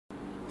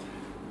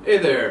Hey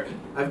there,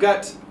 I've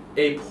got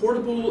a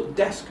portable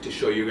desk to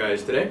show you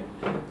guys today.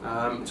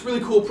 It's a really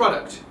cool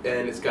product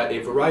and it's got a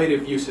variety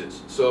of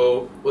uses.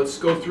 So let's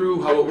go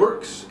through how it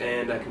works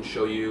and I can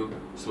show you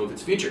some of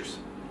its features.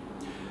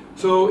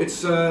 So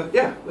it's,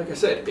 like I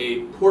said,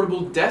 a portable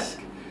desk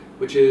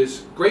which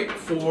is great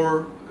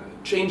for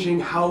changing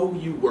how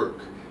you work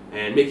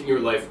and making your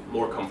life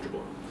more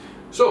comfortable.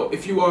 So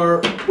if you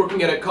are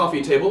working at a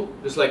coffee table,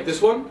 just like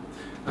this one,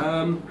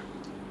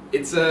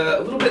 it's a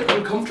little bit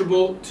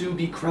uncomfortable to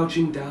be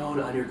crouching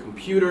down on your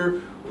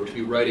computer or to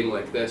be writing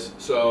like this.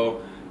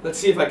 So let's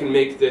see if I can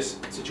make this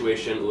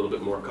situation a little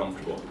bit more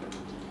comfortable.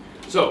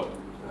 So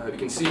you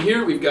can see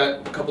here we've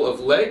got a couple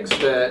of legs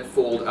that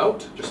fold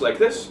out just like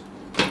this.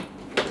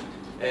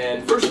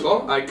 And first of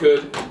all, I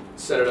could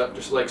set it up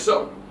just like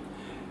so.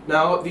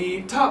 Now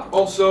the top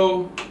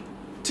also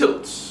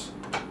tilts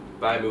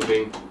by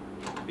moving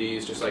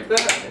these just like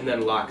that and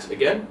then locks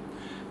again.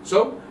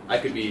 So I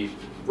could be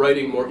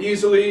writing more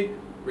easily,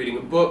 reading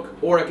a book,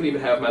 or I could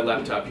even have my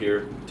laptop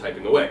here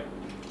typing away.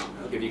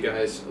 I'll give you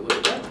guys a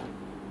little bit,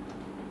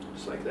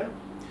 just like that.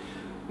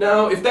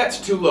 Now, if that's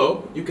too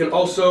low, you can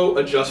also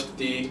adjust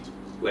the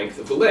length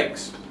of the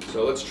legs.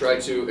 So let's try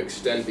to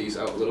extend these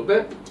out a little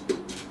bit.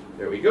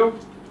 There we go.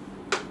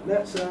 On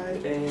that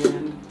side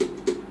and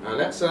on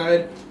that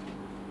side.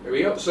 There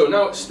we go. So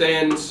now it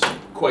stands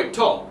quite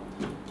tall,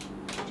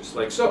 just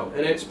like so,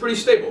 and it's pretty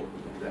stable.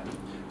 Like that.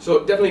 So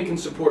it definitely can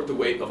support the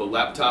weight of a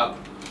laptop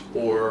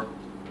or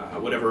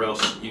whatever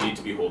else you need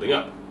to be holding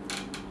up,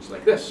 just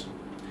like this.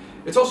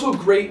 It's also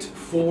great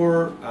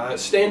for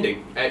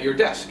standing at your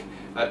desk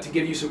to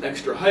give you some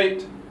extra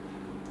height,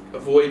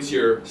 avoids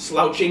your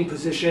slouching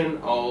position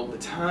all the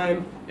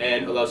time,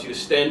 and allows you to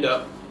stand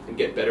up and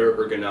get better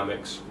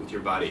ergonomics with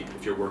your body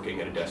if you're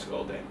working at a desk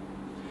all day.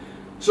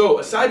 So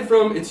aside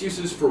from its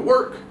uses for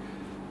work,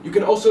 you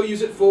can also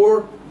use it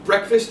for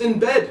breakfast in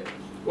bed.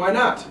 Why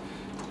not?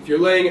 If you're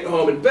laying at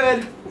home in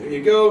bed, there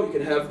you go, you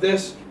can have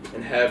this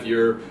and have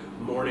your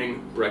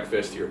morning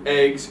breakfast, your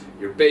eggs,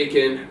 your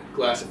bacon,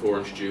 glass of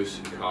orange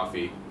juice,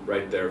 coffee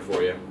right there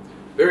for you.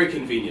 Very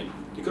convenient.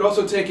 You could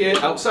also take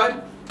it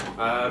outside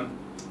on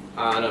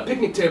a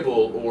picnic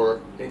table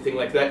or anything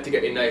like that to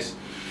get a nice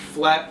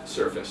flat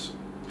surface.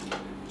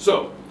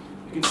 So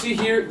you can see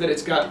here that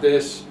it's got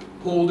this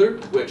holder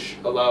which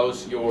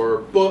allows your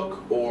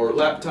book or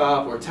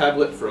laptop or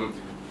tablet from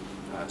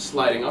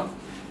sliding off.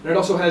 And it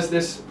also has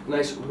this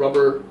nice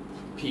rubber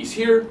piece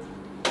here.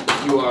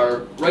 If you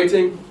are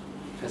writing,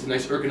 it has a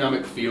nice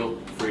ergonomic feel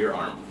for your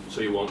arm,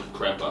 so you won't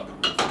cramp up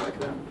like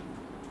that.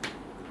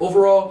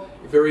 Overall,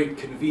 a very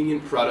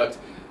convenient product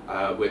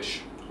which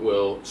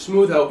will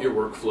smooth out your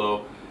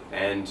workflow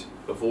and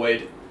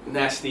avoid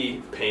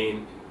nasty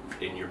pain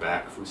in your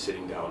back from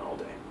sitting down all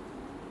day.